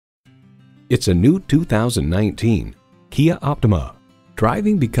It's a new 2019 Kia Optima.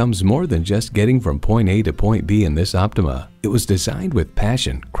 Driving becomes more than just getting from point A to point B in this Optima. It was designed with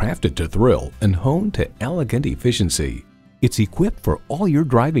passion, crafted to thrill, and honed to elegant efficiency. It's equipped for all your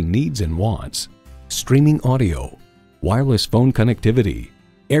driving needs and wants. Streaming audio, wireless phone connectivity,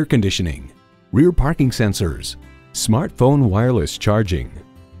 air conditioning, rear parking sensors, smartphone wireless charging,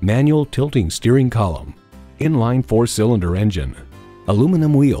 manual tilting steering column, inline 4-cylinder engine,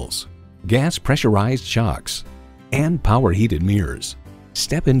 aluminum wheels, gas pressurized shocks, and power heated mirrors.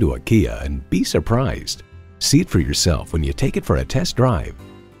 Step into a Kia and be surprised. See it for yourself when you take it for a test drive.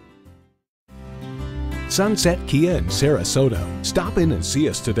 Sunset Kia in Sarasota. Stop in and see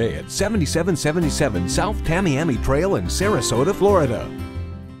us today at 7777 South Tamiami Trail in Sarasota, Florida.